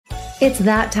It's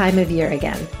that time of year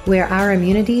again, where our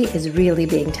immunity is really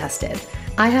being tested.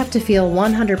 I have to feel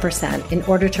 100% in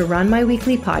order to run my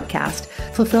weekly podcast,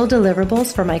 fulfill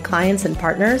deliverables for my clients and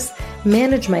partners,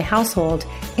 manage my household,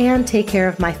 and take care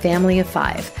of my family of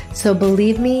 5. So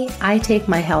believe me, I take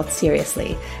my health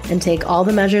seriously and take all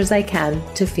the measures I can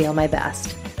to feel my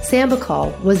best.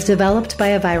 Sambucol was developed by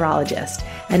a virologist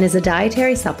and is a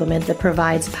dietary supplement that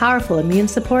provides powerful immune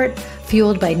support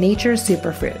fueled by nature's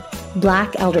superfruit,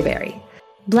 black elderberry.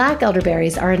 Black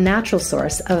elderberries are a natural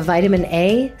source of vitamin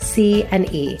A, C,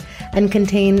 and E, and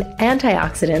contain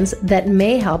antioxidants that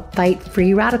may help fight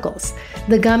free radicals.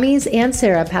 The gummies and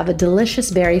syrup have a delicious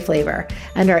berry flavor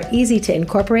and are easy to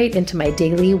incorporate into my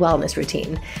daily wellness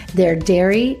routine. They're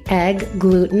dairy, egg,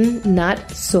 gluten,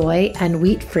 nut, soy, and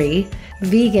wheat-free,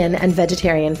 vegan and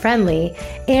vegetarian friendly,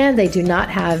 and they do not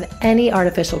have any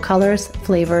artificial colors,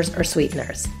 flavors, or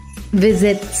sweeteners.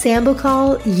 Visit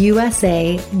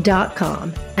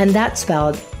sambucolusa.com, and that's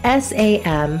spelled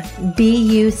SAMBUCOL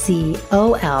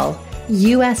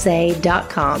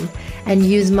USA.com, and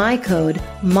use my code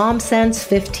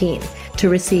MOMSENSE15 to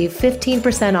receive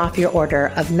 15% off your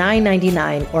order of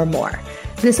 $9.99 or more.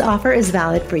 This offer is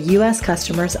valid for U.S.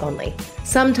 customers only.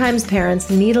 Sometimes parents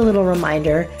need a little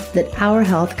reminder that our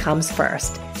health comes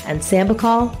first, and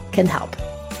Sambucol can help.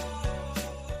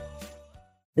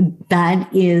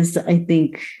 That is, I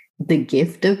think, the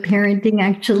gift of parenting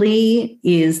actually,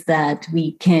 is that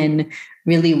we can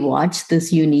really watch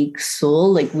this unique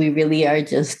soul. Like, we really are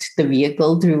just the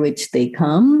vehicle through which they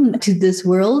come to this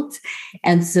world.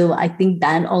 And so I think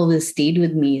that always stayed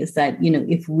with me, is that,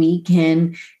 if we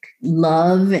can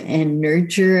love and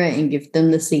nurture and give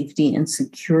them the safety and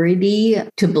security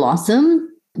to blossom,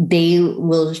 they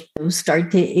will start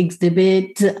to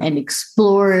exhibit and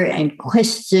explore and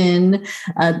question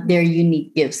their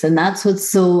unique gifts. And that's what's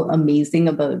so amazing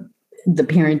about the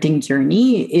parenting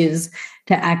journey, is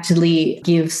to actually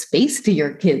give space to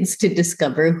your kids to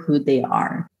discover who they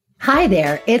are. Hi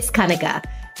there, it's Kanika.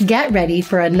 Get ready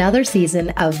for another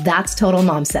season of That's Total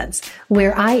Mom Sense,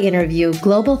 where I interview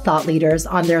global thought leaders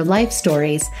on their life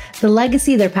stories, the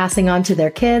legacy they're passing on to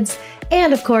their kids,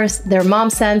 and of course, their mom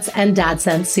sense and dad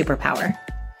sense superpower.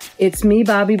 It's me,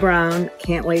 Bobby Brown.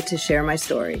 Can't wait to share my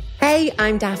story. Hey,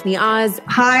 I'm Daphne Oz.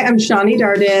 Hi, I'm Shani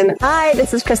Darden. Hi,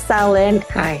 this is Christelle Lynn.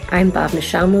 Hi, I'm Bob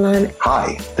Michelle Milan.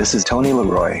 Hi, this is Tony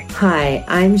Leroy. Hi,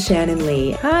 I'm Shannon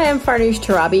Lee. Hi, I'm Farnoosh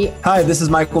Tarabi. Hi, this is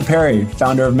Michael Perry,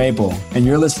 founder of Maple, and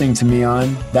you're listening to me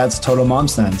on That's Total Mom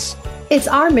Sense. It's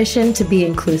our mission to be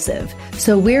inclusive,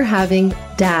 so we're having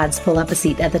dads pull up a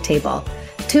seat at the table.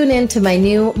 Tune in to my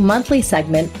new monthly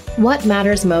segment, What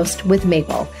Matters Most with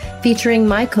Maple, featuring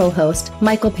my co-host,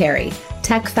 Michael Perry,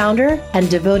 tech founder and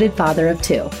devoted father of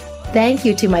 2. Thank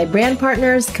you to my brand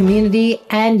partners, community,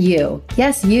 and you,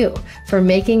 yes, you, for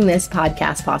making this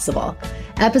podcast possible.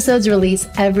 Episodes release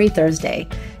every Thursday.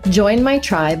 Join my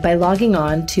tribe by logging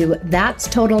on to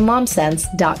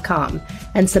thatstotalmomsense.com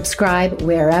and subscribe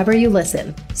wherever you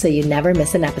listen so you never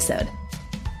miss an episode.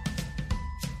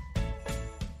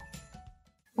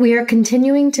 We are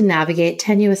continuing to navigate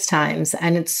tenuous times,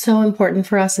 and it's so important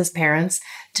for us as parents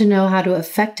to know how to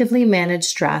effectively manage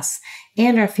stress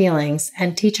and our feelings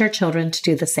and teach our children to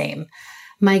do the same.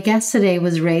 My guest today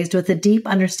was raised with a deep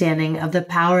understanding of the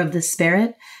power of the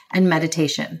spirit and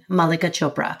meditation, Mallika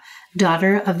Chopra,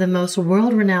 daughter of the most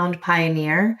world-renowned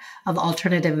pioneer of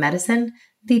alternative medicine,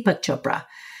 Deepak Chopra.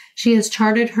 She has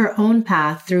charted her own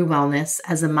path through wellness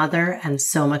as a mother and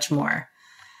so much more.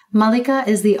 Mallika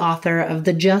is the author of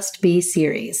the Just Be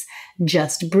series,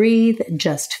 Just Breathe,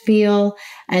 Just Feel,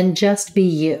 and Just Be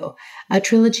You, a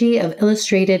trilogy of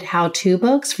illustrated how-to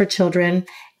books for children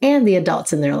and the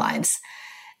adults in their lives.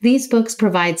 These books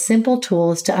provide simple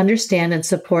tools to understand and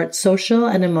support social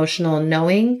and emotional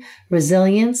knowing,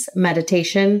 resilience,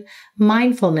 meditation,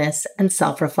 mindfulness, and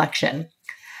self-reflection.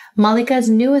 Mallika's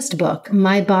newest book,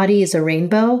 My Body is a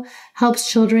Rainbow,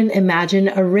 helps children imagine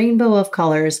a rainbow of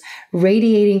colors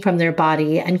radiating from their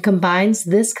body and combines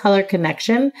this color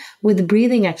connection with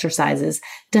breathing exercises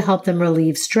to help them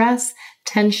relieve stress,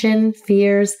 tension,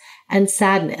 fears, and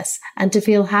sadness, and to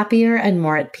feel happier and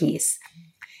more at peace.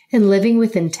 In Living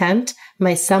with Intent,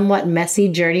 my somewhat messy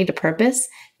journey to purpose,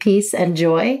 peace, and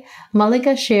joy,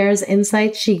 Mallika shares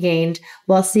insights she gained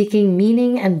while seeking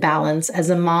meaning and balance as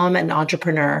a mom and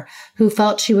entrepreneur who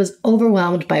felt she was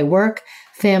overwhelmed by work,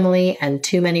 family, and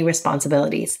too many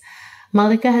responsibilities.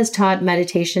 Mallika has taught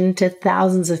meditation to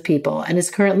thousands of people and is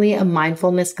currently a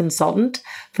mindfulness consultant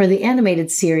for the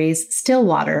animated series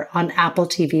Stillwater on Apple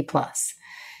TV+.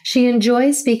 She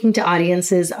enjoys speaking to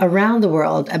audiences around the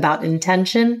world about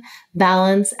intention,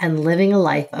 balance, and living a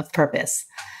life of purpose.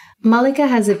 Mallika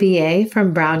has a BA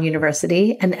from Brown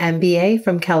University, an MBA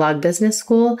from Kellogg Business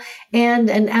School, and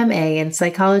an MA in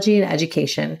Psychology and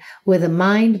Education with a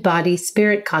Mind, Body,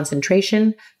 Spirit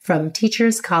concentration from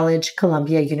Teachers College,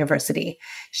 Columbia University.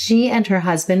 She and her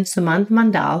husband, Sumant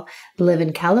Mandal, live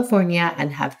in California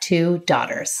and have 2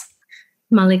 daughters.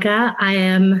 Mallika, I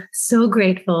am so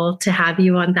grateful to have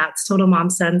you on That's Total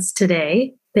Mom Sense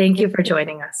today. Thank you for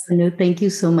joining us. No, thank you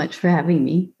so much for having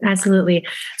me. Absolutely.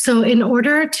 So in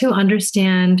order to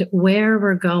understand where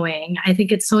we're going, I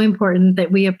think it's so important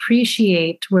that we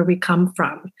appreciate where we come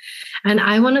from. And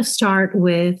I want to start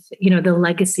with, the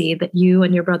legacy that you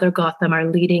and your brother Gautam are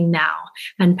leading now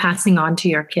and passing on to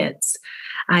your kids.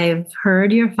 I've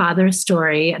heard your father's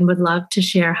story and would love to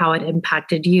share how it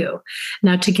impacted you.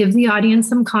 Now, to give the audience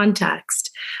some context,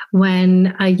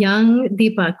 when a young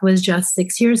Deepak was just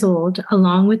 6 years old,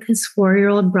 along with his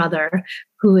 4-year-old brother,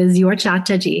 who is your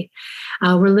Chachaji,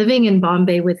 were living in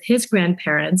Bombay with his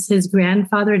grandparents. His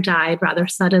grandfather died rather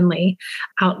suddenly,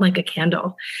 out like a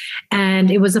candle. And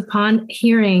it was upon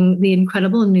hearing the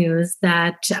incredible news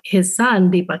that his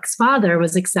son, Deepak's father,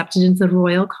 was accepted into the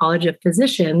Royal College of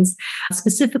Physicians,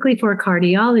 specifically for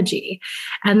cardiology.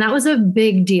 And that was a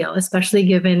big deal, especially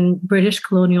given British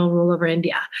colonial rule over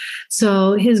India.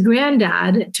 So his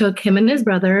granddad took him and his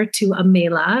brother to a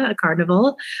mela, a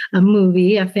carnival, a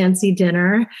movie, a fancy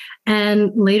dinner.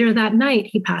 And later that night,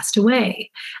 he passed away.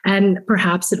 And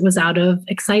perhaps it was out of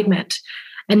excitement.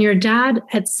 And your dad,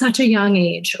 at such a young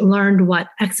age, learned what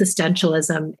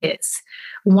existentialism is.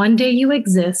 One day you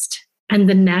exist, and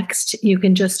the next you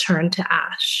can just turn to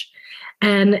ash.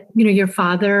 And, your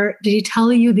father, did he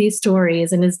tell you these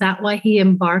stories? And is that why he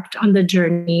embarked on the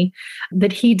journey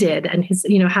that he did and his,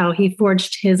 how he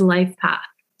forged his life path?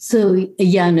 So,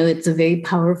 it's a very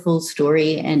powerful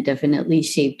story and definitely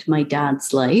shaped my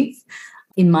dad's life.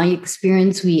 In my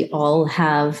experience, we all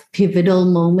have pivotal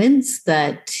moments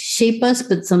that shape us,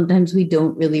 but sometimes we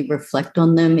don't really reflect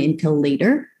on them until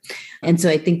later. And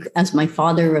so I think as my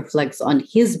father reflects on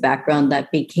his background,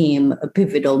 that became a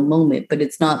pivotal moment, but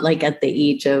it's not like at the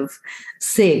age of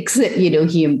 6,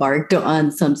 he embarked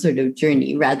on some sort of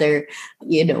journey. Rather,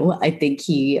 I think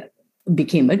he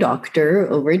became a doctor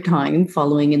over time,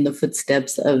 following in the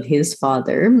footsteps of his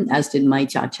father, as did my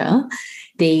chacha.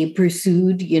 They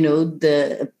pursued,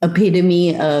 the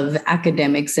epitome of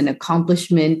academics and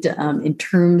accomplishment in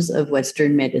terms of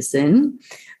Western medicine.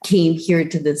 Came here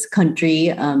to this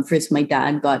country. First, my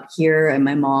dad got here and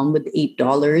my mom with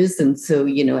 $8. And so,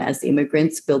 as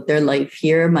immigrants built their life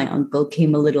here, my uncle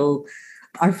came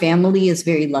our family is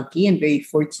very lucky and very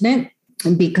fortunate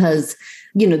because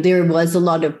there was a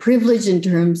lot of privilege in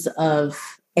terms of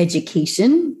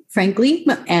education, frankly,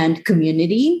 and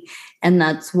community. And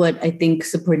that's what I think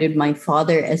supported my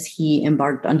father as he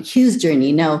embarked on his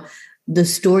journey. Now, the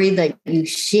story that you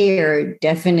share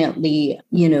definitely,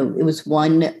 it was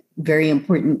one very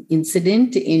important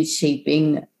incident in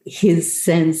shaping his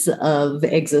sense of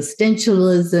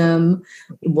existentialism.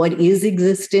 What is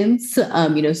existence?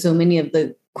 So many of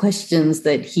the questions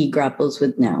that he grapples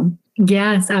with now.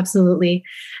 Yes, absolutely.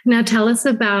 Now tell us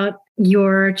about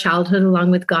your childhood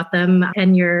along with Gautam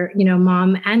and your,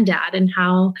 mom and dad and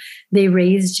how they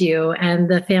raised you and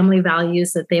the family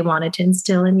values that they wanted to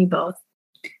instill in you both.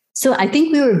 So I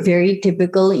think we were very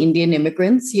typical Indian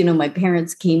immigrants. My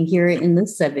parents came here in the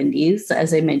 70s.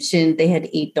 As I mentioned, they had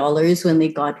 $8 when they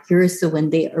got here. So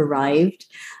when they arrived,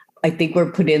 I think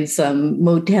we're put in some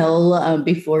motel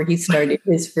before he started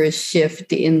his first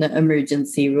shift in the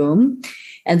emergency room.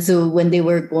 And so when they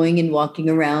were going and walking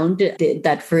around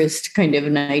that first kind of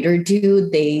night or two,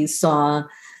 they saw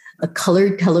a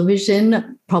colored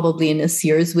television, probably in a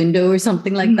Sears window or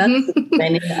something like that.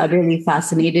 And utterly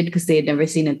fascinated because they had never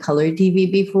seen a color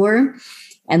TV before.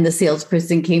 And the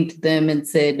salesperson came to them and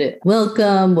said,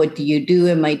 "Welcome, what do you do?"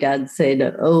 And my dad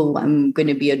said, "Oh, I'm going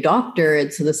to be a doctor."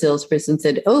 And so the salesperson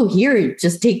said, "Oh, here,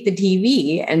 just take the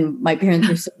TV." And my parents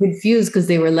were so confused because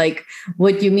they were like,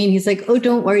 "What do you mean?" He's like, "Oh,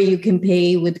 don't worry, you can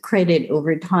pay with credit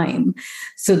over time."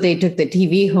 So they took the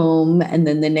TV home. And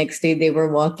then the next day they were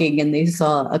walking and they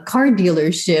saw a car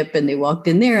dealership and they walked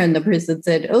in there and the person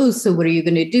said, "Oh, so what are you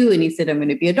going to do?" And he said, "I'm going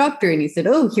to be a doctor." And he said,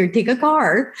 "Oh, here, take a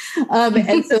car."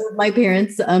 And so my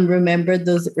parents remembered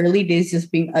those early days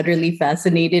just being utterly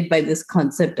fascinated by this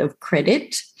concept of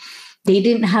credit. They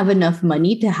didn't have enough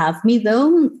money to have me,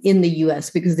 though, in the US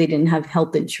because they didn't have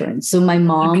health insurance. So my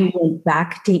mom went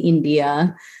back to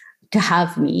India to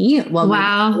have me while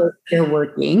we were there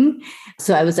working.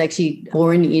 So I was actually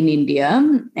born in India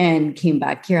and came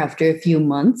back here after a few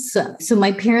months. So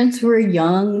my parents were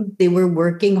young. They were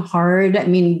working hard. I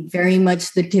mean, very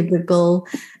much the typical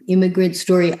immigrant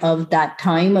story of that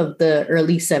time, of the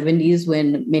early 70s,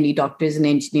 when many doctors and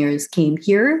engineers came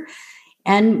here.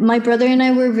 And my brother and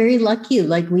I were very lucky.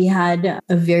 Like, we had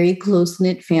a very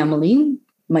close-knit family.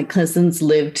 My cousins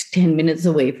lived 10 minutes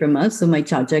away from us. So my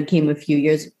chacha came a few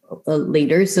years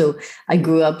later. So I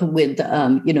grew up with,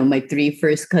 my three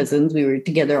first cousins. We were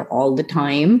together all the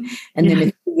time. And then a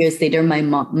few years later, my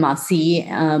Masi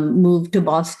moved to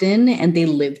Boston, and they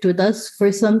lived with us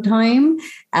for some time,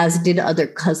 as did other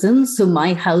cousins. So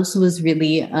my house was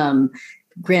really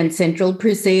Grand Central,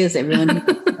 per se, as everyone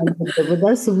lived with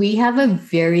us. So we have a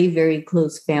very, very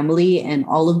close family, and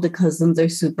all of the cousins are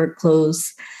super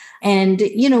close. And,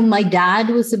 my dad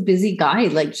was a busy guy.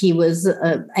 Like, he was,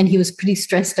 and he was pretty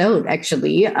stressed out,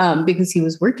 actually, because he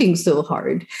was working so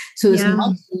hard. So it was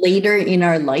much later in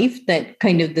our life that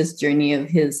kind of this journey of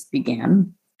his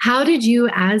began. How did you,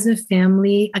 as a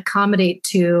family, accommodate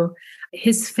to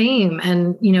his fame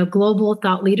and, global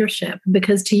thought leadership?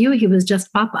 Because to you, he was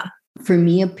just Papa. For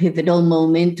me, a pivotal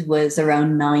moment was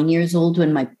around 9 years old,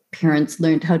 when my parents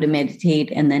learned how to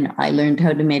meditate. And then I learned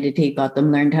how to meditate, got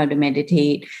them learned how to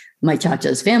meditate. My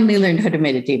chacha's family learned how to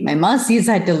meditate. My masis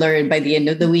had to learn. By the end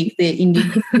of the week, the Indian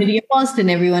community of Boston,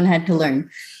 everyone had to learn.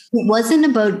 It wasn't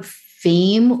about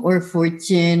fame or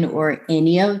fortune or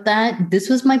any of that. This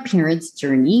was my parents'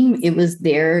 journey. It was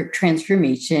their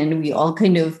transformation. We all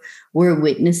kind of were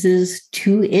witnesses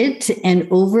to it. And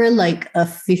over like a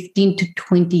 15 to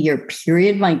 20 year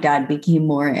period, my dad became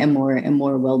more and more and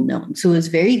more well known. So it was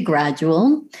very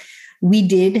gradual. We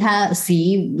did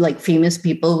see like famous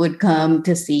people would come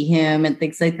to see him and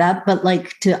things like that. But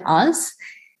like, to us,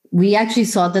 we actually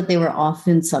saw that they were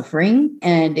often suffering.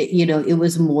 And, it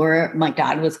was more, my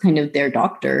dad was kind of their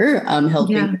doctor,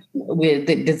 helping with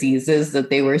the diseases that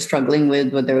they were struggling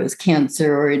with, whether it was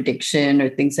cancer or addiction or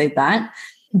things like that.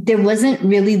 There wasn't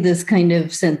really this kind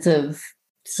of sense of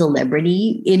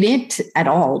celebrity in it at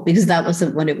all, because that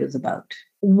wasn't what it was about.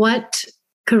 What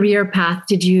career path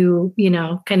did you,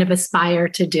 kind of aspire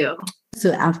to do?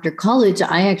 So after college,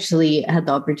 I actually had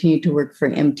the opportunity to work for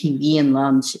MTV and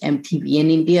launch MTV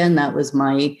in India. And that was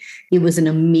it was an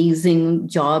amazing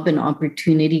job and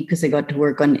opportunity, because I got to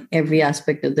work on every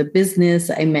aspect of the business.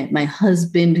 I met my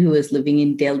husband, who was living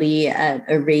in Delhi at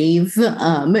a rave.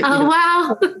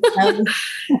 Wow.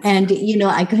 And,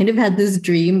 I kind of had this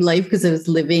dream life, because I was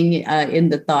living in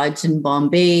the Taj in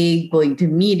Bombay, going to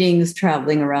meetings,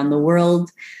 traveling around the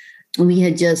world. We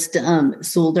had just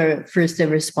sold our first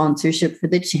ever sponsorship for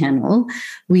the channel.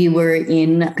 We were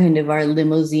in kind of our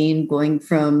limousine going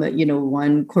from,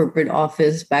 one corporate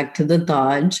office back to the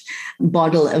Taj,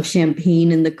 bottle of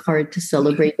champagne in the car to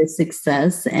celebrate the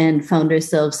success, and found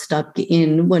ourselves stuck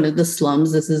in one of the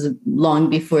slums. This is long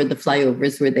before the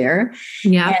flyovers were there.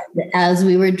 Yeah. And as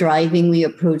we were driving, we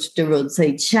approached a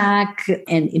roadside shack,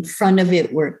 and in front of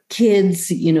it were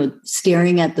kids,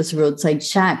 staring at this roadside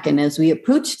shack. And as we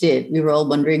approached it, we were all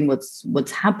wondering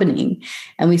what's happening.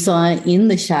 And we saw in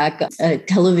the shack a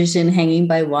television hanging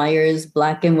by wires,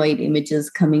 black and white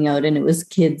images coming out. And it was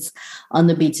kids on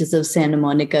the beaches of Santa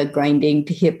Monica grinding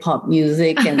to hip hop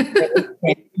music and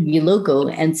the TV logo.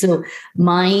 And so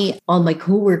all my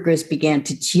coworkers began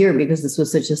to cheer, because this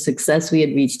was such a success. We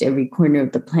had reached every corner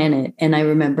of the planet. And I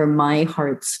remember my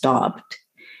heart stopped.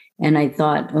 And I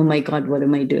thought, oh my God, what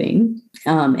am I doing?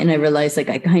 And I realized, like,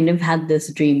 I kind of had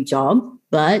this dream job,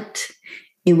 but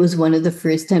it was one of the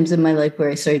first times in my life where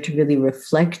I started to really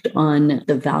reflect on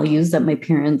the values that my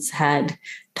parents had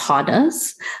taught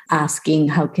us, asking,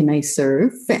 how can I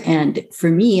serve? And for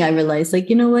me, I realized, like,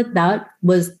 that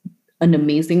was an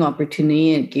amazing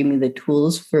opportunity. And it gave me the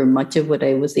tools for much of what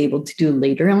I was able to do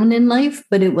later on in life,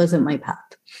 but it wasn't my path.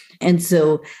 And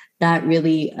so that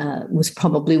really was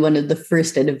probably one of the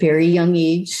first, at a very young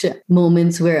age,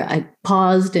 moments where I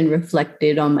paused and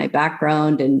reflected on my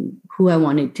background and who I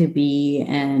wanted to be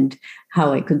and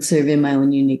how I could serve in my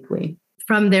own unique way.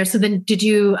 From there, so then did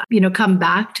you, come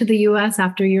back to the US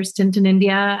after your stint in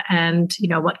India? And,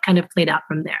 what kind of played out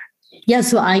from there? Yeah,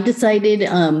 so I decided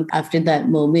after that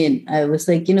moment, I was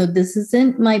like, this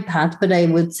isn't my path, but I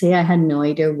would say I had no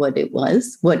idea what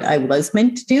I was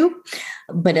meant to do.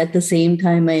 But at the same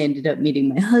time, I ended up meeting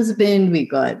my husband. We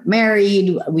got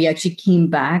married. We actually came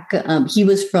back. He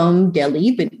was from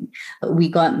Delhi, but we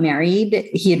got married.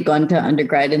 He had gone to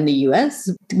undergrad in the US.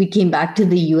 We came back to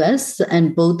the US,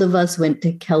 and both of us went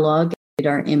to Kellogg did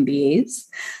our MBAs,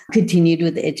 continued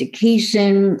with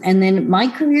education. And then my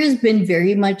career has been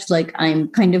very much like I'm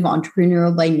kind of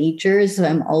entrepreneurial by nature. So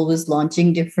I'm always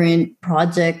launching different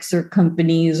projects or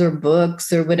companies or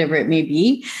books or whatever it may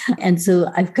be. And so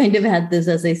I've kind of had this,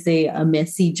 as I say, a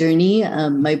messy journey.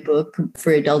 My book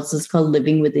for adults is called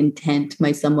Living with Intent,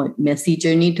 My Somewhat Messy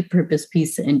Journey to Purpose,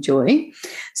 Peace, and Joy.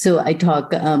 So I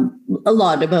talk a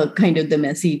lot about kind of the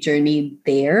messy journey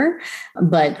there.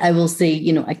 But I will say,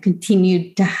 I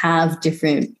continued to have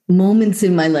different moments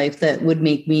in my life that would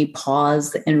make me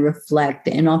pause and reflect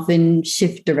and often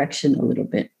shift direction a little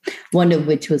bit. One of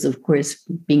which was, of course,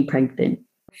 being pregnant.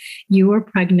 You were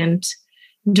pregnant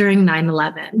during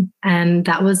 9/11, and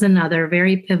that was another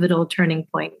very pivotal turning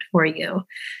point for you.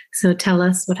 So tell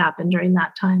us what happened during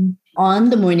that time. On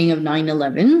the morning of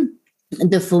 9/11,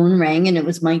 the phone rang and it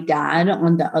was my dad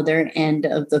on the other end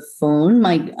of the phone.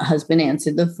 My husband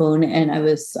answered the phone and I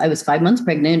was 5 months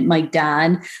pregnant. My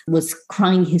dad was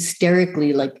crying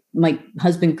hysterically. Like my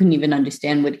husband couldn't even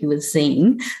understand what he was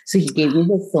saying. So he gave me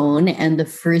the phone and the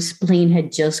first plane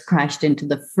had just crashed into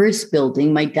the first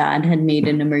building. My dad had made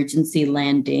an emergency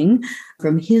landing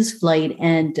from his flight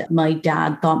and my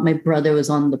dad thought my brother was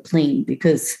on the plane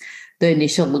because the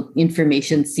initial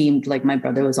information seemed like my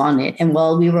brother was on it. And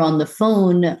while we were on the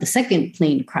phone, the second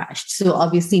plane crashed. So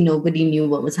obviously nobody knew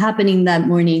what was happening that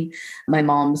morning. My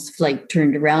mom's flight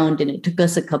turned around and it took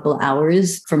us a couple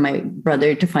hours for my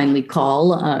brother to finally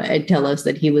call and tell us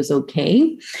that he was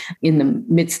okay. In the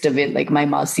midst of it, like my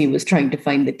Masi was trying to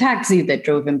find the taxi that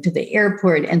drove him to the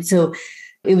airport. And so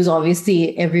it was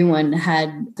obviously everyone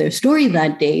had their story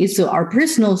that day. So our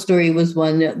personal story was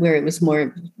one where it was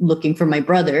more looking for my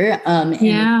brother. And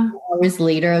hours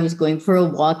later, I was going for a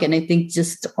walk and I think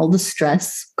just all the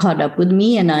stress caught up with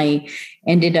me and I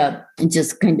ended up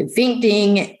just kind of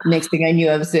fainting. Next thing I knew,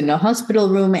 I was in a hospital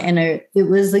room and it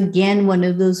was again one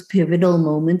of those pivotal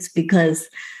moments because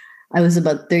I was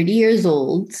about 30 years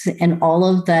old and all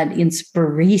of that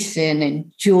inspiration and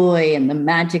joy and the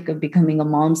magic of becoming a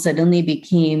mom suddenly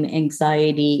became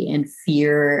anxiety and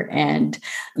fear and,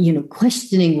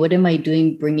 questioning what am I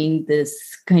doing bringing this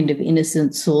kind of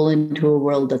innocent soul into a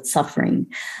world that's suffering.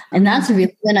 And that's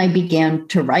really when I began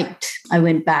to write. I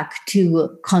went back to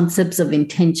concepts of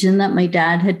intention that my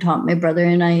dad had taught my brother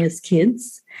and I as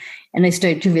kids. And I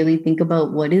started to really think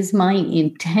about what is my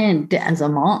intent as a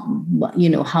mom?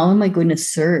 How am I going to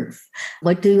serve?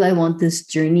 What do I want this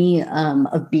journey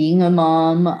of being a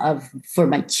mom for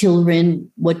my children?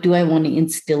 What do I want to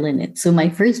instill in it? So my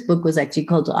first book was actually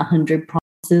called 100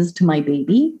 Promises to My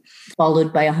Baby,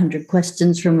 followed by 100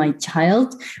 Questions from My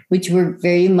Child, which were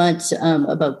very much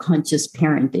about conscious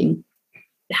parenting.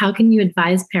 How can you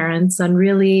advise parents on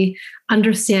really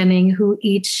understanding who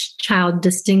each child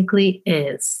distinctly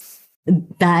is?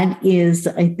 That is,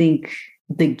 I think,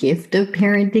 the gift of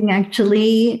parenting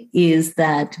actually is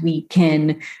that we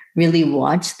can really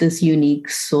watch this unique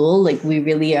soul. Like we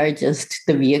really are just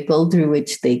the vehicle through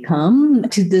which they come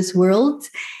to this world.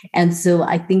 And so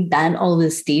I think that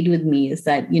always stayed with me is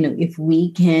that, if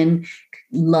we can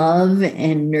love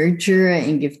and nurture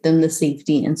and give them the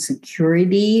safety and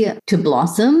security to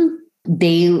blossom,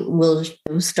 they will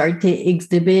start to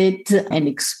exhibit and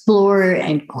explore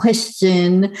and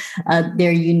question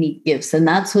their unique gifts. And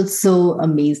that's what's so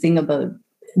amazing about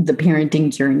the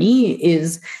parenting journey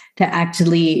is to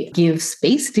actually give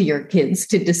space to your kids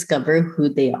to discover who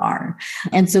they are.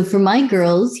 And so for my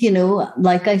girls,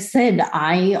 like I said,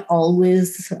 I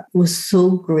always was so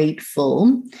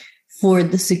grateful for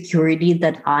the security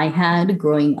that I had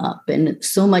growing up. And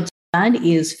so much of that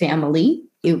is family.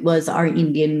 It was our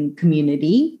Indian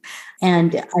community.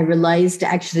 And I realized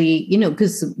actually,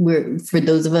 because for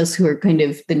those of us who are kind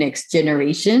of the next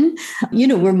generation,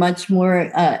 we're much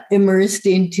more immersed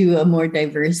into a more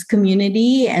diverse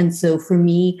community. And so for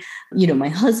me, my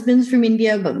husband's from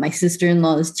India, but my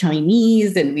sister-in-law is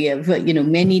Chinese. And we have,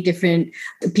 many different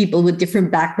people with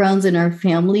different backgrounds in our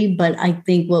family. But I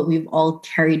think what we've all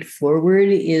carried forward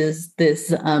is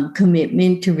this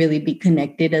commitment to really be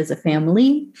connected as a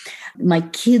family. My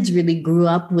kids really grew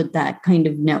up with that kind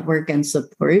of network and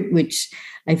support, which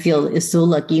I feel is so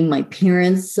lucky. My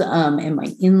parents and my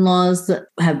in-laws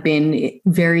have been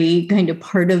very kind of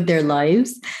part of their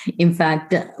lives. In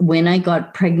fact, when I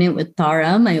got pregnant with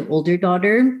Tara, my older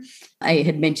daughter, I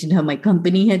had mentioned how my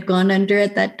company had gone under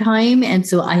at that time. And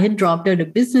so I had dropped out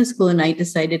of business school and I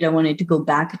decided I wanted to go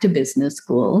back to business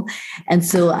school. And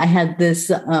so I had this,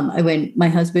 my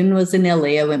husband was in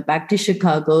LA. I went back to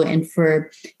Chicago. And for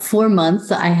 4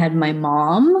 months, I had my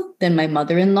mom, then my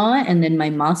mother-in-law, and then my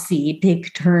Masi take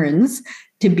turns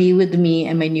to be with me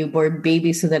and my newborn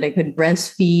baby so that I could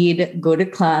breastfeed, go to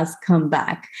class, come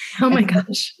back. Oh my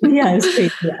gosh. Yeah, it's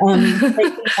crazy. I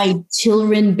think my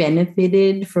children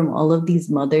benefited from all of these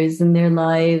mothers in their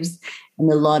lives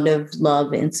and a lot of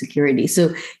love and security.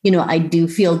 So, I do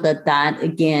feel that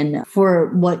again,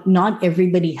 for what not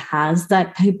everybody has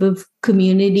that type of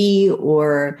community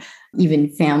or even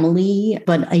family.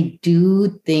 But I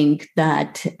do think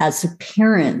that as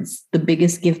parents, the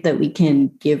biggest gift that we can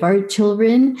give our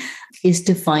children is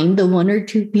to find the one or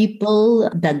two people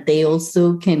that they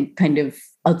also can kind of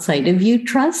outside of you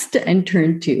trust and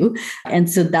turn to. And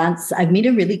so I've made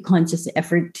a really conscious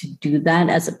effort to do that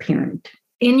as a parent.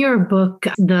 In your book,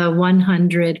 The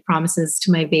 100 Promises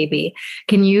to My Baby,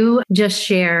 can you just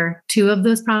share 2 of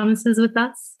those promises with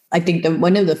us? I think that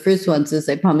one of the first ones is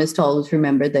I promise to always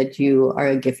remember that you are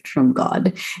a gift from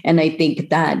God. And I think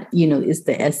that, is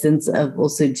the essence of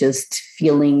also just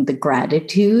feeling the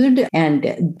gratitude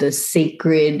and the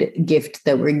sacred gift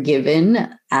that we're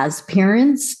given as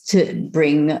parents to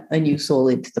bring a new soul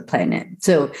into the planet.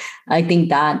 So I think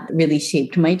that really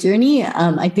shaped my journey.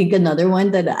 I think another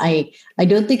one that I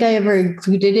don't think I ever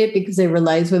included it because I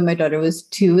realized when my daughter was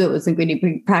 2, it wasn't going to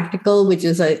be practical, which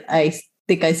is I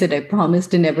think I said, I promise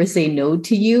to never say no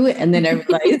to you. And then I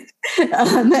realized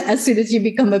as soon as you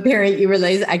become a parent, you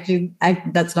realize actually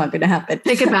that's not going to happen.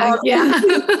 Take it back. Yeah.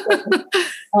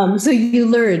 So you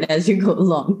learn as you go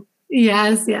along.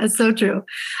 Yes, so true.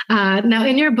 Now,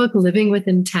 in your book, Living with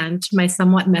Intent, My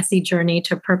Somewhat Messy Journey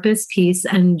to Purpose, Peace,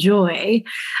 and Joy,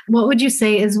 what would you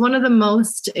say is one of the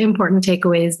most important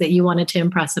takeaways that you wanted to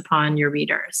impress upon your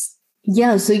readers?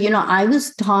 Yeah. So, I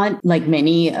was taught, like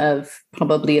many of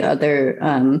probably other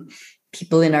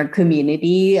people in our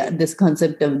community, this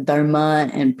concept of dharma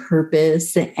and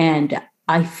purpose. And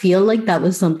I feel like that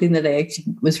was something that I actually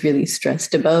was really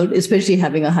stressed about, especially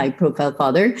having a high profile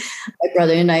father. My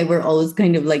brother and I were always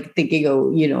kind of like thinking,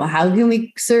 how can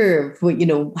we serve?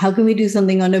 How can we do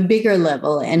something on a bigger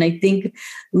level? And I think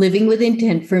Living with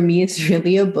Intent for me is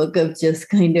really a book of just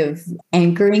kind of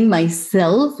anchoring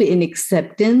myself in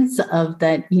acceptance of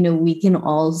that, we can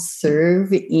all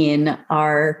serve in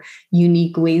our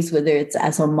unique ways, whether it's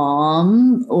as a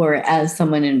mom or as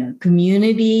someone in our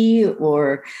community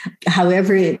or however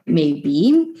it may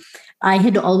be. I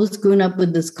had always grown up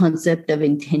with this concept of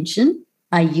intention.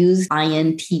 I used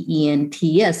INTENT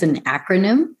as an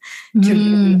acronym to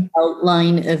really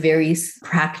outline a very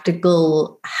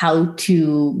practical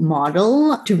how-to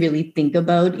model to really think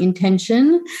about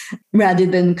intention rather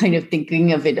than kind of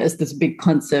thinking of it as this big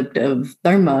concept of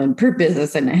dharma and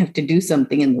purpose and I have to do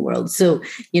something in the world. So,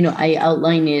 I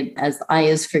outline it as I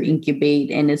is for incubate,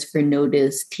 N is for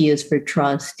notice, T is for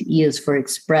trust, E is for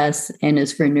express, N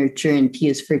is for nurture, and T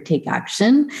is for take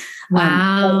action.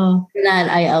 Wow. That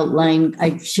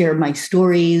I share my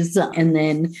stories and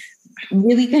then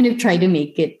really kind of try to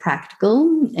make it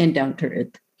practical and down to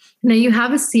earth. Now you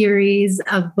have a series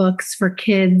of books for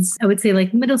kids, I would say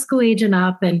like middle school age and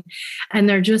up, and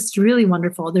they're just really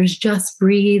wonderful. There's Just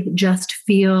Breathe, Just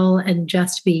Feel, and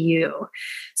Just Be You.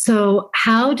 So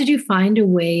how did you find a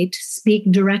way to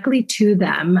speak directly to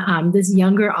them, this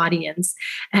younger audience,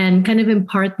 and kind of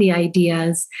impart the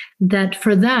ideas that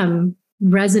for them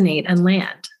resonate and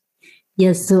land?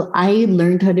 Yes, so I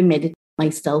learned how to meditate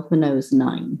myself when I was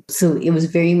 9. So it was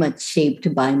very much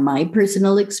shaped by my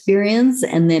personal experience.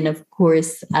 And then, of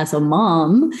course, as a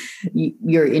mom,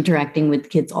 you're interacting with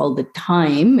kids all the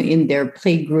time in their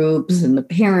play groups and the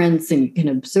parents, and you can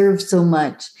observe so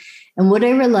much. And what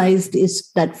I realized is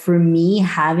that for me,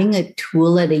 having a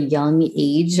tool at a young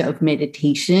age of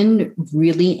meditation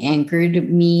really anchored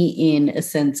me in a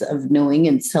sense of knowing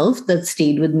and self that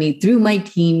stayed with me through my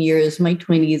teen years, my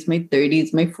 20s, my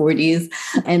 30s, my 40s.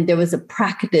 And there was a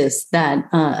practice that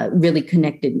really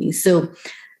connected me. So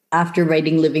after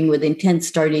writing Living with Intent,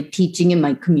 started teaching in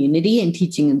my community and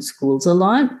teaching in schools a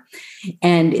lot.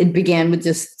 And it began with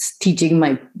just teaching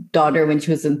my daughter when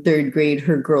she was in 3rd grade,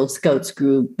 her Girl Scouts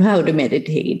group, how to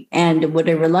meditate. And what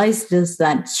I realized is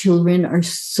that children are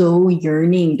so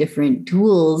yearning different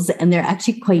tools, and they're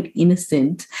actually quite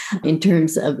innocent in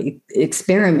terms of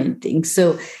experimenting.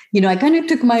 So, I kind of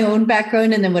took my own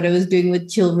background and then what I was doing with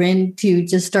children to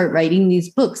just start writing these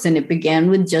books. And it began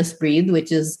with Just Breathe,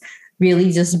 which is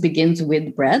really just begins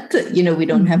with breath. We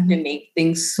don't have to make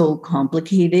things so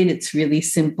complicated. It's really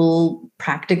simple,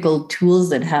 practical tools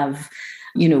that have,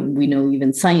 we know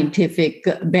even scientific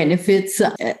benefits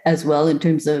as well in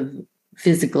terms of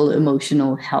physical,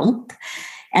 emotional health.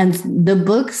 And the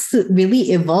books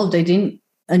really evolved. I didn't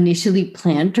initially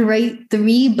plan to write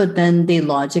 3, but then they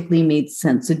logically made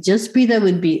sense. So Just Breathe, I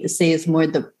would say is more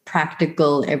the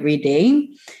practical everyday.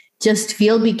 Just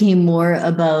Feel became more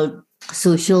about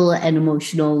social and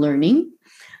emotional learning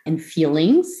and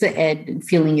feelings and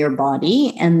feeling your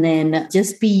body. And then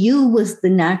Just Be You was the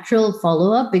natural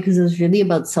follow-up because it was really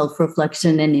about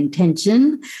self-reflection and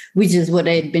intention, which is what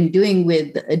I had been doing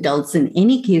with adults in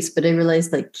any case. But I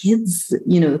realized like kids,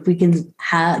 if we can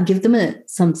give them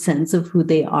some sense of who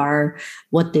they are,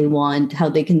 what they want, how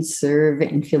they can serve,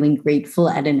 and feeling grateful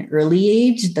at an early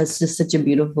age, that's just such a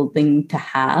beautiful thing to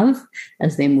have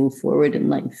as they move forward in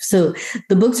life. So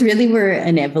the books really were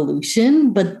an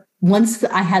evolution, but once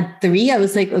I had 3, I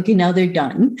was like, okay, now they're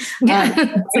done.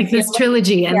 It's like this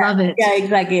trilogy. I love it. Yeah,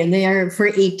 exactly. And they are for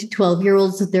 8 to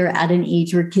 12-year-olds. So they're at an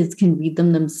age where kids can read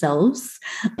them themselves.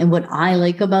 And what I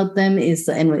like about them is,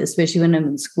 and especially when I'm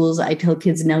in schools, I tell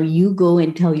kids, now you go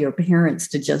and tell your parents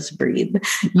to just breathe.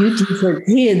 You teach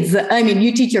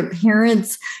you teach your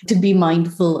parents to be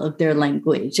mindful of their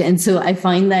language. And so I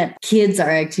find that kids are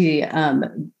actually,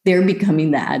 they're becoming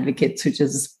the advocates, which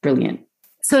is brilliant.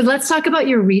 So let's talk about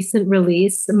your recent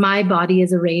release, My Body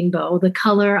is a Rainbow, the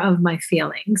Color of My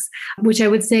Feelings, which I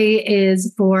would say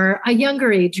is for a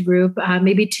younger age group,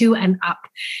 maybe 2 and up.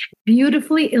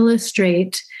 Beautifully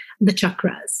illustrate the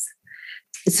chakras.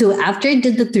 So after I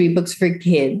did the 3 books for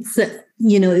kids, it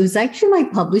was actually my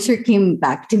publisher came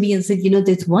back to me and said,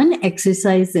 there's one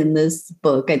exercise in this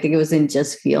book. I think it was in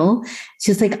Just Feel.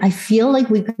 She's like, I feel like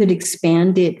we could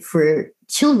expand it for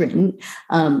children,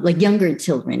 like younger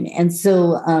children. And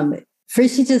so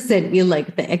first she just said, you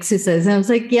like the exercise. And I was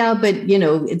like, yeah, but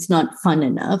it's not fun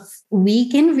enough. We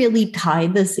can really tie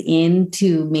this in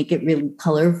to make it really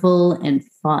colorful and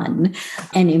fun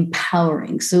and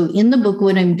empowering. So in the book,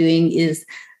 what I'm doing is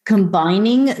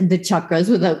combining the chakras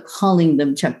without calling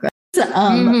them chakras.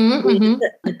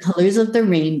 The colors of the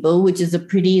rainbow, which is a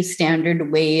pretty standard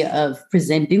way of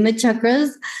presenting the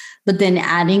chakras, but then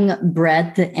adding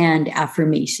breath and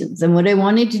affirmations. And what I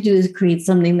wanted to do is create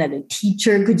something that a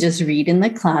teacher could just read in the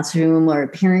classroom or a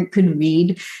parent could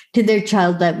read to their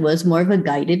child that was more of a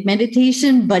guided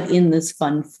meditation, but in this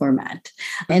fun format.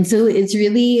 And so it's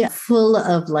really full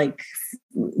of like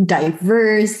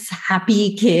diverse,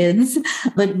 happy kids,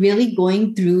 but really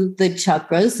going through the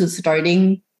chakras. So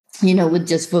starting with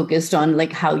just focused on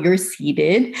like how you're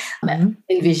seated,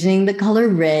 envisioning the color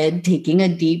red, taking a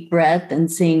deep breath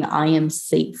and saying, I am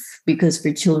safe, because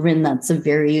for children, that's a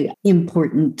very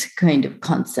important kind of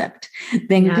concept.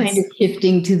 Then kind of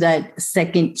shifting to that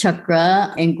second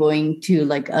chakra and going to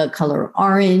like a color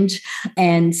orange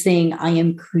and saying, I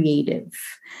am creative.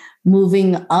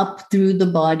 Moving up through the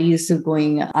body. So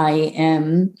going, I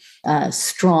am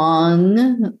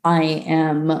strong, I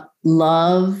am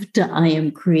loved, I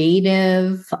am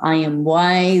creative, I am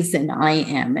wise, and I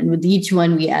am. And with each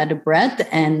one, we add a breath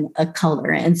and a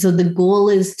color. And so the goal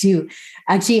is to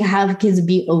actually have kids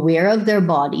be aware of their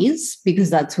bodies,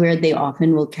 because that's where they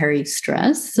often will carry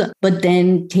stress, but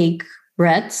then take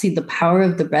breath, see the power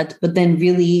of the breath, but then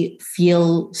really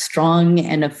feel strong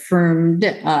and affirmed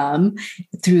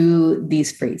through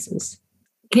these phrases.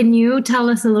 Can you tell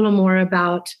us a little more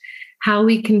about how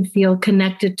we can feel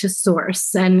connected to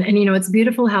source? And it's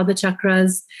beautiful how the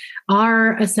chakras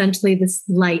are essentially this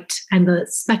light and the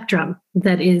spectrum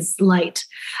that is light.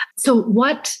 So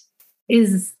what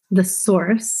is the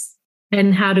source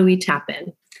and how do we tap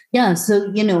in? Yeah.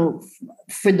 So,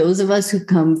 for those of us who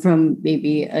come from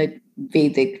maybe a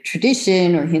Vedic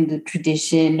tradition or Hindu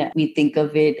tradition, we think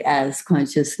of it as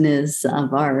consciousness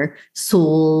of our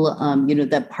soul,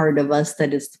 that part of us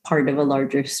that is part of a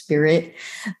larger spirit.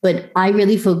 But I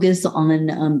really focus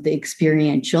on the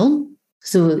experiential.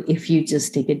 So if you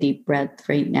just take a deep breath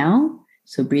right now,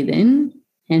 so breathe in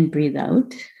and breathe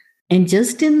out. And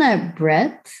just in that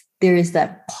breath, there is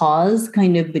that pause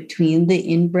kind of between the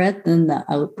in-breath and the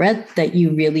out-breath that you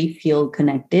really feel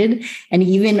connected. And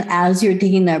even as you're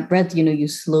taking that breath, you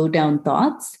slow down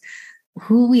thoughts.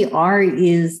 Who we are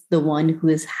is the one who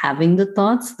is having the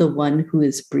thoughts, the one who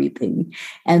is breathing.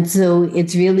 And so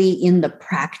it's really in the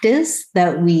practice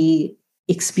that we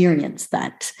experience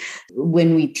that.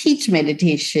 When we teach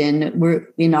meditation,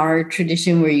 in our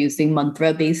tradition, we're using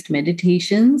mantra-based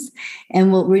meditations.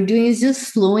 And what we're doing is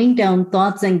just slowing down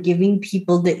thoughts and giving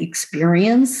people the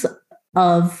experience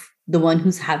of the one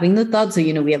who's having the thought. So,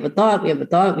 we have a thought, we have a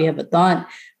thought, we have a thought.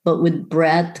 But with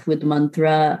breath, with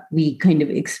mantra, we kind of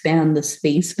expand the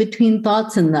space between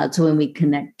thoughts. And that's when we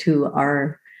connect to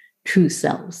our true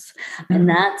selves. And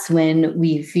that's when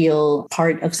we feel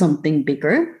part of something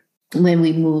bigger. when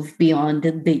we move beyond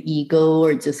the ego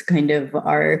or just kind of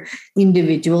our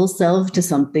individual self to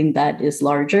something that is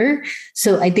larger.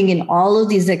 So I think in all of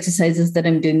these exercises that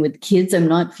I'm doing with kids, I'm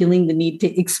not feeling the need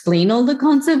to explain all the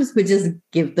concepts, but just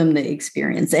give them the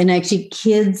experience. And actually,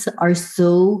 kids are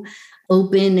so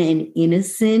open and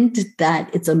innocent that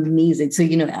it's amazing. So,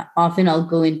 often I'll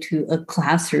go into a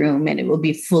classroom and it will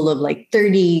be full of like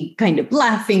 30 kind of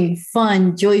laughing,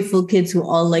 fun, joyful kids who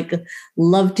all like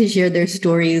love to share their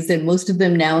stories. And most of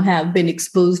them now have been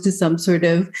exposed to some sort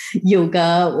of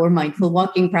yoga or mindful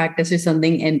walking practice or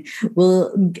something. And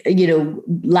we'll,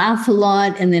 laugh a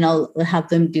lot. And then I'll have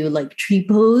them do like tree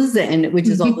pose, and which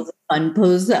is always a fun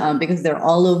pose because they're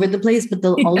all over the place, but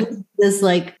they'll always this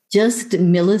like just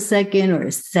millisecond or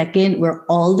a second where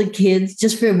all the kids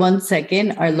just for 1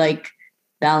 second are like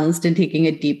balanced and taking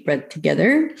a deep breath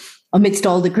together amidst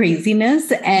all the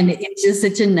craziness. And it's just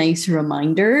such a nice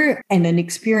reminder and an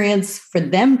experience for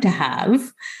them to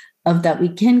have of that we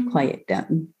can quiet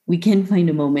down. We can find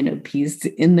a moment of peace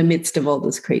in the midst of all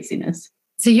this craziness.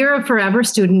 So you're a forever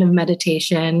student of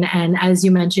meditation. And as you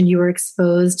mentioned, you were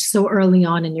exposed so early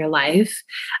on in your life.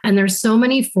 And there's so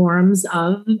many forms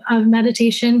of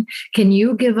meditation. Can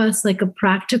you give us like a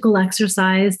practical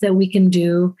exercise that we can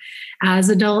do as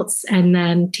adults and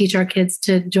then teach our kids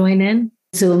to join in?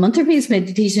 So a mantra-based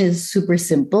meditation is super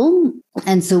simple.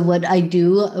 And so what I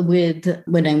do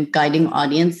when I'm guiding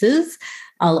audiences,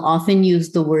 I'll often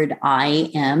use the word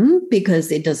I am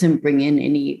because it doesn't bring in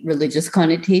any religious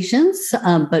connotations.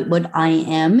 But what I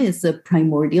am is a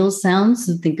primordial sound.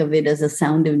 So think of it as a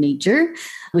sound of nature,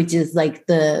 which is like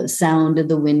the sound of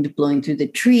the wind blowing through the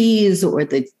trees or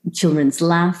the children's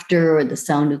laughter or the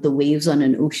sound of the waves on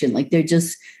an ocean. Like they're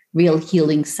just real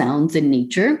healing sounds in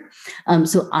nature.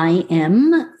 So I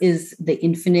am is the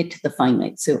infinite to the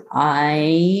finite. So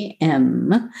I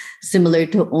am similar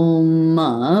to Om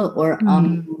or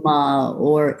Amma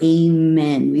or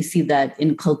Amen. We see that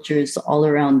in cultures all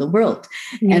around the world.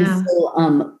 Yeah. And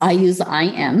so I use I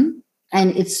am.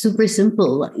 And it's super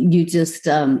simple. You just,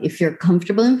 if you're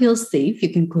comfortable and feel safe,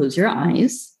 you can close your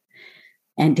eyes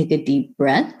and take a deep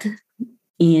breath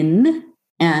in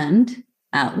and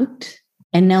out.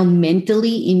 And now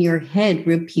mentally in your head,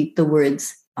 repeat the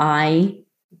words, I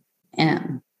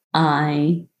am,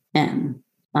 I am,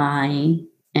 I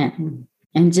am.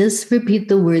 And just repeat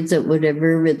the words at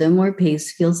whatever rhythm or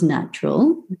pace feels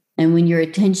natural. And when your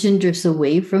attention drifts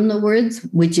away from the words,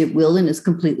 which it will and is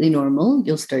completely normal,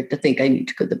 you'll start to think I need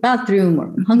to go to the bathroom or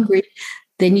I'm hungry.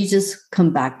 Then you just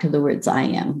come back to the words, I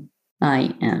am,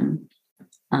 I am,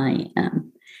 I am.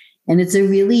 And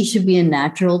should be a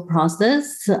natural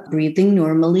process, breathing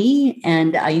normally.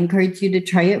 And I encourage you to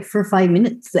try it for 5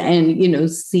 minutes and,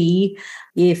 see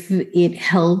if it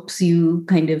helps you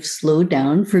kind of slow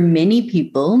down. For many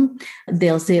people,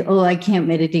 they'll say, oh, I can't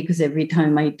meditate because every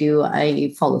time I do,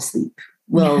 I fall asleep.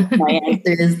 Well, my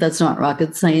answer is that's not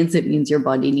rocket science. It means your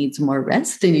body needs more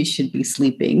rest and you should be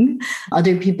sleeping.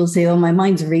 Other people say, oh, my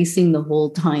mind's racing the whole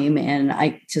time and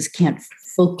I just can't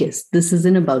focus. This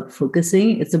isn't about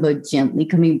focusing. It's about gently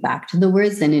coming back to the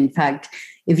words. And in fact,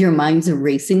 if your mind's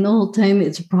racing the whole time,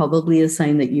 it's probably a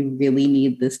sign that you really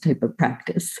need this type of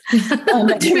practice.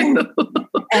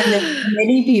 And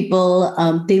many people,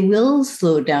 they will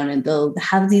slow down and they'll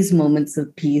have these moments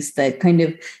of peace that kind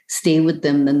of stay with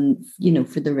them then,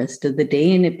 for the rest of the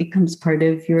day, and it becomes part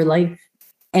of your life.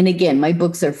 And again, my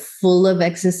books are full of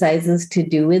exercises to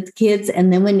do with kids.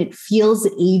 And then when it feels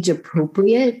age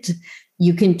appropriate,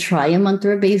 you can try a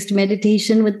mantra-based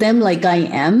meditation with them like I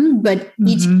am, but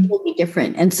each will be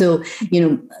different. And so,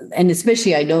 and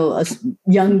especially I know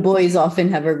young boys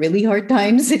often have a really hard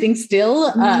time sitting still.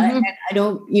 And I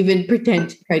don't even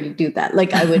pretend to try to do that.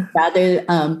 Like I would rather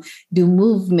do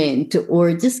movement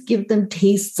or just give them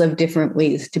tastes of different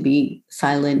ways to be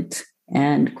silent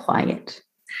and quiet.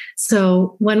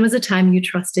 So when was a time you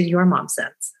trusted your mom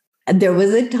sense? There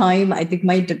was a time, I think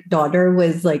my daughter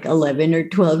was like 11 or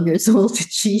 12 years old.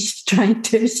 She tried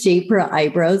to shape her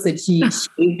eyebrows and she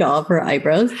shaved off her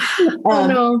eyebrows.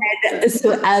 And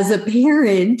so as a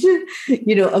parent,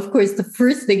 of course, the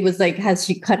first thing was like, has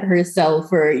she cut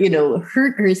herself or,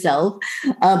 hurt herself?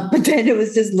 But then it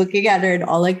was just looking at her and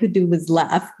all I could do was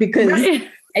laugh because... Right.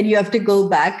 And you have to go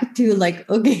back to like,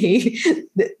 okay,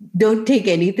 don't take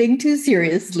anything too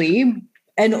seriously.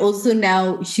 And also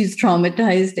now she's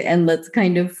traumatized and let's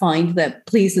kind of find that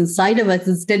place inside of us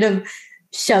instead of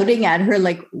shouting at her,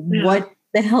 like, what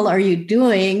the hell are you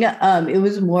doing? It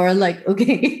was more like,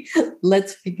 okay,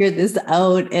 let's figure this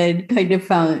out, and kind of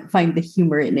find the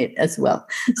humor in it as well.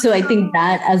 So I think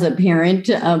that as a parent,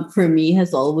 for me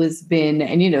has always been,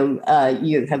 and you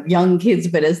have young kids,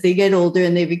 but as they get older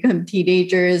and they become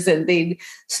teenagers and they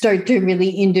start to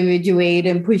really individuate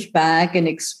and push back and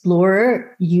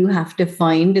explore, you have to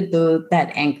find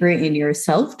that anchor in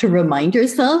yourself to remind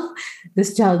yourself,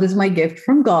 this child is my gift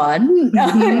from God.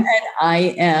 And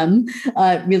I am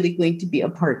really going to be a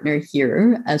partner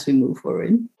here as we move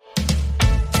forward.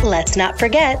 Let's not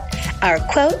forget our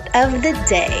quote of the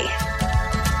day.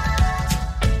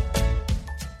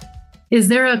 Is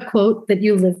there a quote that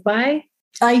you live by?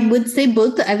 I would say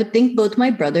both. I would think both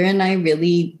my brother and I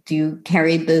really do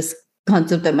carry this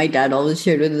concept that my dad always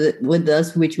shared with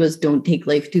us, which was don't take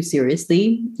life too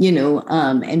seriously,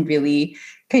 and really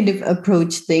kind of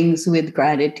approach things with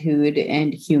gratitude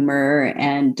and humor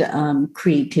and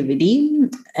creativity.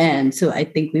 And so I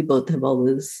think we both have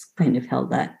always kind of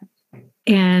held that.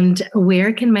 And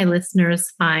where can my listeners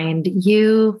find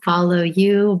you, follow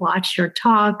you, watch your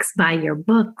talks, buy your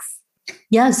books?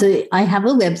 Yeah, so I have a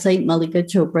website,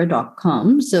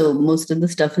 mallikachopra.com. So most of the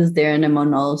stuff is there, and I'm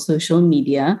on all social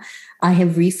media. I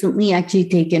have recently actually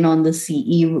taken on the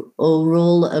CEO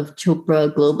role of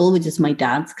Chopra Global, which is my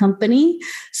dad's company.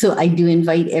 So I do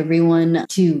invite everyone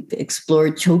to explore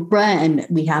Chopra, and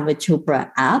we have a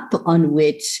Chopra app on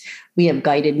which we have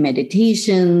guided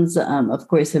meditations. Of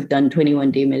course, I've done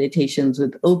 21-day meditations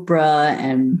with Oprah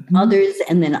and others.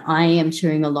 And then I am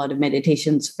sharing a lot of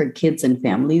meditations for kids and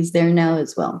families there now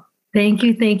as well. Thank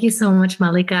you. Thank you so much,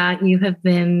 Mallika. You have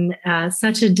been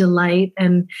such a delight.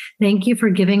 And thank you for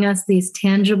giving us these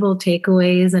tangible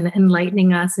takeaways and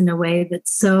enlightening us in a way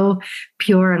that's so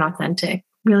pure and authentic.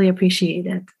 Really appreciate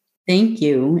it. Thank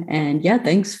you. And yeah,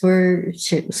 thanks for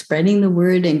spreading the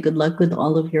word, and good luck with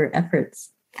all of your efforts.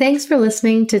 Thanks for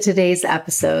listening to today's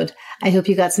episode. I hope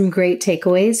you got some great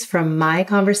takeaways from my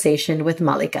conversation with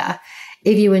Mallika.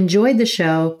 If you enjoyed the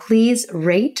show, please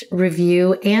rate,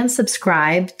 review, and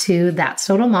subscribe to That's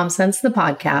Total Mom Sense, the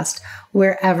podcast,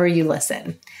 wherever you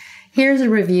listen. Here's a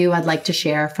review I'd like to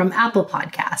share from Apple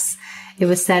Podcasts. It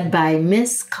was said by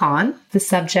Miss Khan. The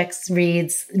subject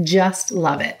reads, "Just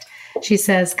love it." She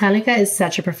says, "Kanika is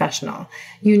such a professional.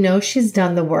 You know she's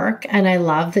done the work, and I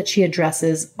love that she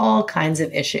addresses all kinds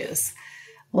of issues."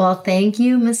 Well, thank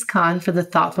you, Miss Khan, for the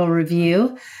thoughtful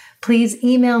review. Please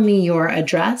email me your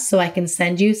address so I can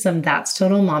send you some That's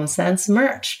Total Mom Sense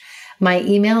merch. My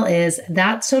email is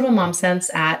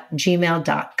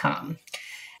thatstotalmomsense@gmail.com.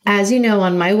 As you know,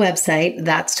 on my website,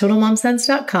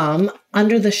 thatstotalmomsense.com,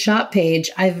 under the shop page,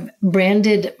 I've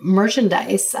branded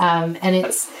merchandise, and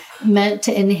it's meant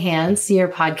to enhance your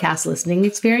podcast listening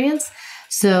experience.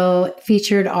 So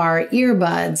featured are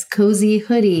earbuds, cozy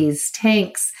hoodies,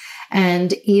 tanks,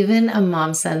 and even a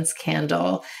Mom Sense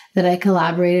candle that I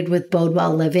collaborated with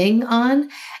Bodewell Living on.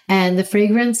 And the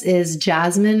fragrance is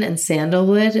jasmine and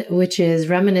sandalwood, which is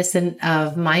reminiscent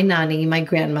of my nani, my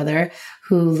grandmother,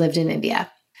 who lived in India.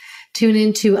 Tune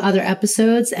into other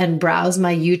episodes and browse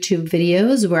my YouTube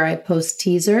videos where I post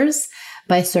teasers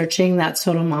by searching That's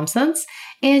Total Mom Sense.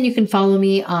 And you can follow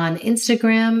me on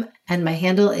Instagram, and my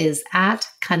handle is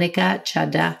 @Kanika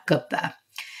Chadda Gupta.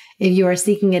 If you are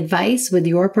seeking advice with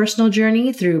your personal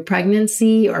journey through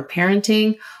pregnancy or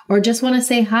parenting, or just want to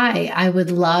say hi, I would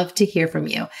love to hear from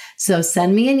you. So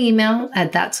send me an email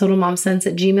at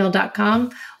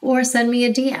thatstotalmomsense@gmail.com or send me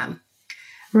a DM.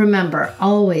 Remember,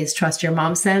 always trust your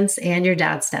mom sense and your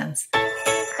dad sense.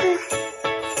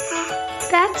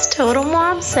 That's Total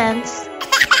Mom Sense.